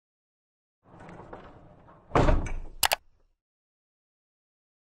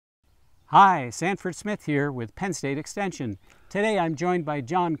Hi, Sanford Smith here with Penn State Extension. Today I'm joined by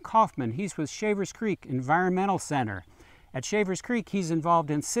John Kaufman. He's with Shavers Creek Environmental Center. At Shavers Creek, he's involved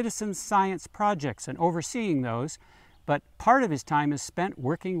in citizen science projects and overseeing those, but part of his time is spent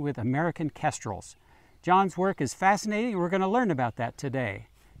working with American kestrels. John's work is fascinating, and we're going to learn about that today.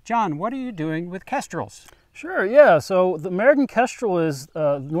 John, what are you doing with kestrels? Sure, yeah. So the American kestrel is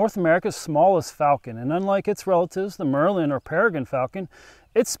North America's smallest falcon, and unlike its relatives, the Merlin or peregrine falcon,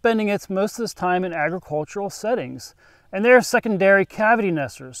 it's spending most of its time in agricultural settings. And they're secondary cavity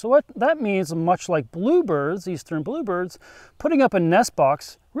nesters. So what that means, much like bluebirds, eastern bluebirds, putting up a nest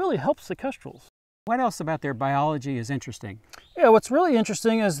box really helps the kestrels. What else about their biology is interesting? Yeah, what's really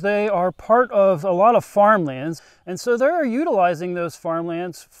interesting is they are part of a lot of farmlands, and so they're utilizing those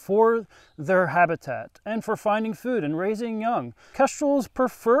farmlands for their habitat and for finding food and raising young. Kestrels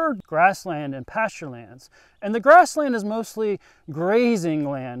prefer grassland and pasture lands, and the grassland is mostly grazing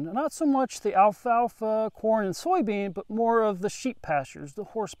land, not so much the alfalfa, corn, and soybean, but more of the sheep pastures, the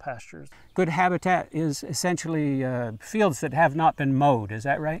horse pastures. Good habitat is essentially fields that have not been mowed, is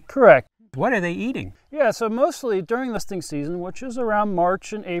that right? Correct. What are they eating? Yeah, so mostly during nesting season, which is around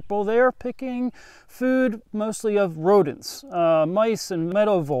March and April, they are picking food mostly of rodents, mice and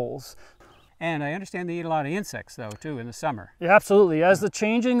meadow voles. And I understand they eat a lot of insects, though, too, in the summer. Yeah, absolutely. As the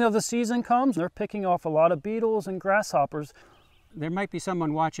changing of the season comes, they're picking off a lot of beetles and grasshoppers. There might be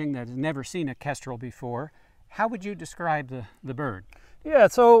someone watching that has never seen a kestrel before. How would you describe the bird? Yeah,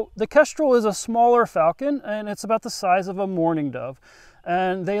 so the kestrel is a smaller falcon, and it's about the size of a mourning dove.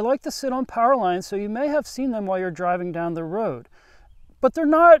 And they like to sit on power lines, so you may have seen them while you're driving down the road. But they're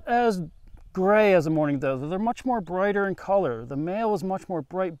not as gray as a mourning dove. They're much more brighter in color. The male is much more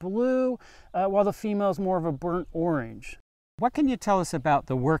bright blue, while the female is more of a burnt orange. What can you tell us about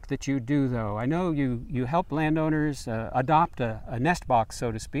the work that you do, though? I know you help landowners adopt a nest box,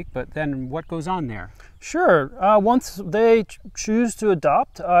 so to speak, but then what goes on there? Sure. Once they choose to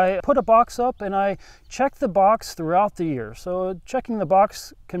adopt, I put a box up and I check the box throughout the year. So checking the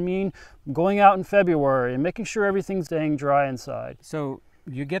box can mean going out in February and making sure everything's staying dry inside. So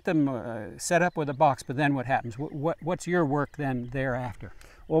you get them set up with a box, but then what happens? What's your work then thereafter?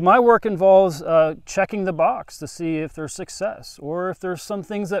 Well, my work involves checking the box to see if there's success, or if there's some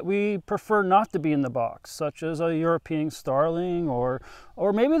things that we prefer not to be in the box, such as a European starling, or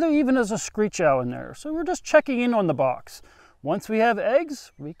maybe there even is a screech owl in there. So we're just checking in on the box. Once we have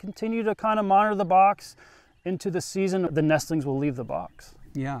eggs, we continue to kind of monitor the box. Into the season, the nestlings will leave the box.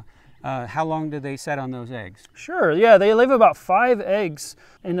 Yeah. How long do they set on those eggs? Sure, yeah, they leave about 5 eggs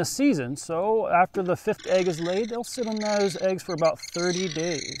in a season. So after the 5th egg is laid, they'll sit on those eggs for about 30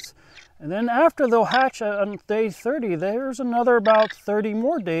 days. And then after they'll hatch on day 30, there's another about 30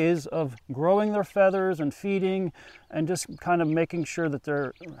 more days of growing their feathers and feeding and just kind of making sure that they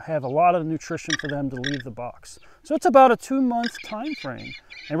have a lot of nutrition for them to leave the box. So it's about a 2-month time frame.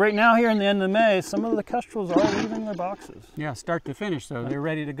 And right now here in the end of May, some of the kestrels are leaving their boxes. Yeah, start to finish, so they're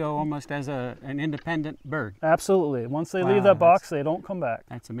ready to go almost as an independent bird. Absolutely. Once they leave that box, they don't come back.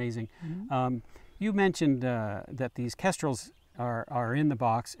 That's amazing. Mm-hmm. You mentioned that these kestrels are in the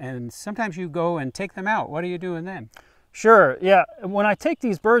box, and sometimes you go and take them out. What are you doing then? Sure, yeah. When I take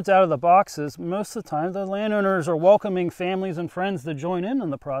these birds out of the boxes, most of the time the landowners are welcoming families and friends to join in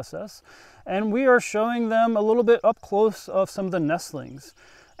the process, and we are showing them a little bit up close of some of the nestlings.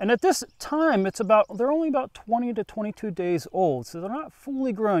 And at this time, they're only about 20 to 22 days old, so they're not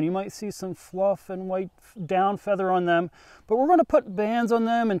fully grown. You might see some fluff and white down feather on them, but we're going to put bands on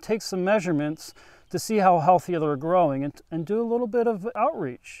them and take some measurements to see how healthy they're growing and do a little bit of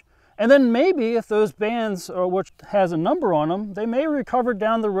outreach. And then maybe if those bands, which has a number on them, they may recover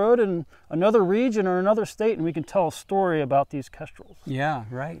down the road in another region or another state, and we can tell a story about these kestrels. Yeah,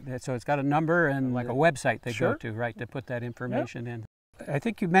 right. So it's got a number and like a website they Sure. go to, right, to put that information in. I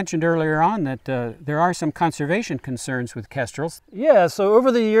think you mentioned earlier on that there are some conservation concerns with kestrels. Yeah, so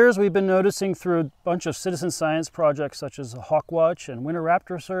over the years we've been noticing through a bunch of citizen science projects such as the Hawk Watch and Winter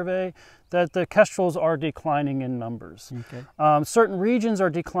Raptor Survey that the kestrels are declining in numbers. Okay. Certain regions are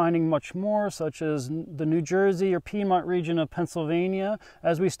declining much more, such as the New Jersey or Piedmont region of Pennsylvania,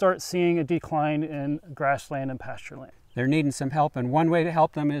 as we start seeing a decline in grassland and pasture land. They're needing some help, and one way to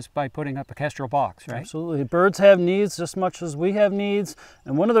help them is by putting up a kestrel box, right? Absolutely. Birds have needs just as much as we have needs,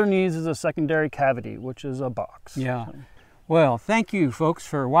 and one of their needs is a secondary cavity, which is a box. Yeah. Well, thank you, folks,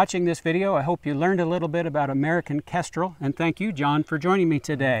 for watching this video. I hope you learned a little bit about American kestrel, and thank you, John, for joining me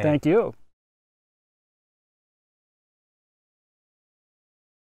today. Thank you.